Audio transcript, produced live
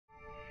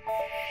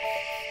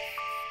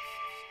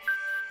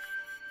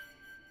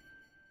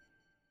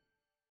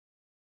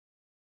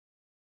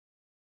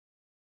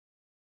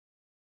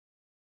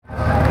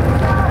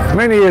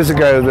Many years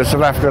ago, the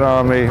South African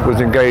Army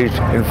was engaged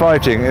in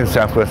fighting in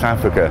Southwest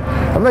Africa,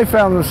 and they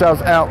found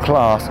themselves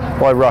outclassed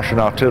by Russian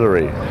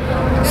artillery.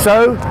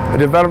 So a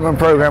development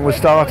program was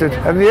started,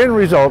 and the end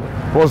result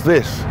was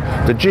this: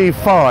 the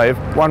G5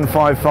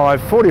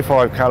 155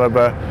 45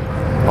 caliber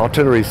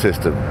artillery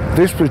system.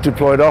 This was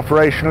deployed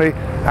operationally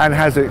and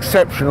has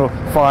exceptional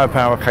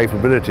firepower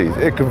capabilities.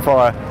 It can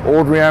fire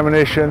ordinary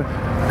ammunition,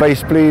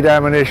 base bleed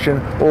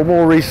ammunition, or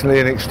more recently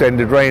an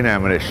extended range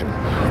ammunition.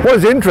 What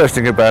is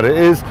interesting about it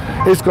is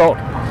it's got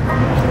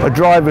a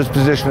driver's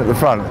position at the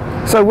front.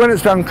 So when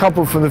it's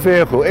uncoupled from the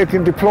vehicle, it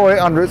can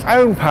deploy under its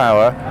own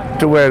power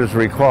to where it's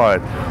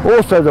required.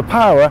 Also, the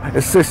power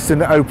assists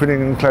in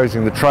opening and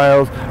closing the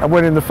trails, and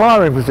when in the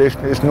firing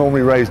position, it's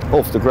normally raised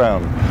off the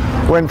ground.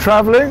 When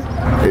travelling,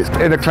 it's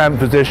in a clamped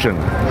position.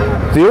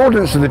 The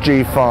ordnance of the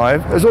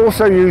G5 is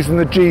also used in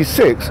the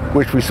G6,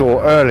 which we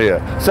saw earlier,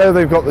 so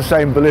they've got the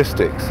same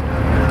ballistics.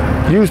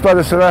 Used by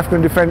the South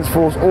African Defence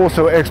Force,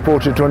 also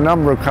exported to a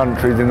number of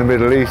countries in the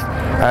Middle East,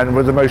 and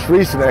with the most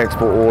recent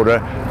export order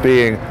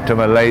being to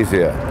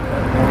Malaysia.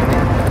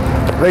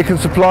 They can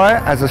supply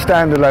it as a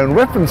standalone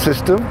weapon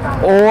system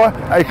or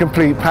a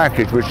complete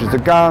package, which is the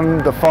gun,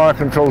 the fire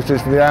control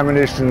system, the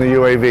ammunition, the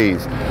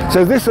UAVs.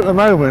 So this at the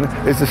moment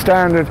is the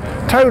standard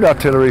towed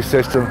artillery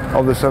system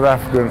of the South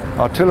African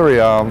artillery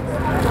arm.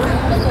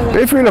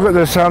 If we look at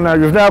this now,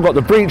 you've now got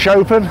the breech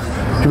open.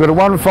 You've got a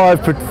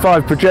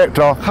 155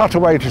 projectile cut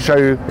away to show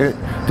you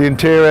the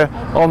interior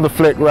on the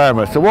flick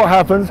rammer. So what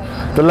happens?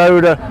 The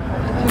loader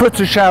puts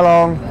a shell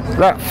on,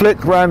 that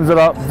flick rams it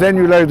up, then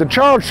you load the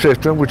charge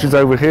system, which is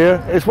over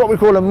here. It's what we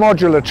call a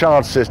modular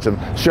charge system,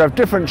 so you have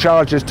different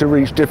charges to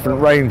reach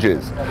different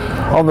ranges.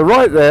 On the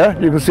right there,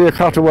 you can see a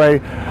cutaway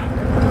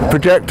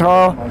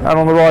projectile, and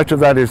on the right of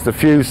that is the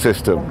fuse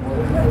system.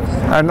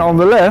 And on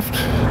the left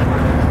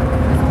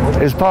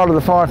is part of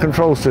the fire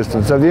control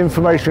system, so the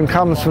information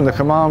comes from the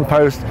command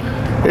post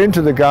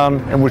into the gun,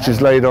 and which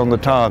is laid on the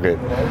target.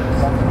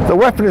 The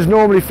weapon is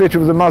normally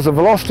fitted with a muzzle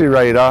velocity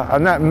radar,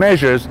 and that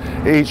measures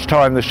each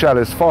time the shell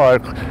is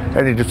fired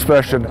any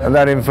dispersion, and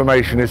that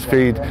information is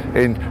fed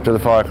into the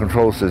fire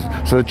control system.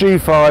 So the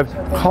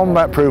G5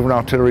 combat proven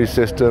artillery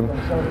system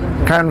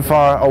can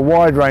fire a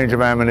wide range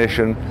of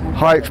ammunition,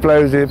 high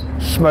explosive,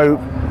 smoke,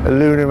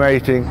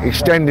 illuminating,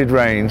 extended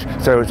range,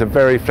 so it's a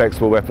very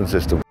flexible weapon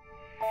system.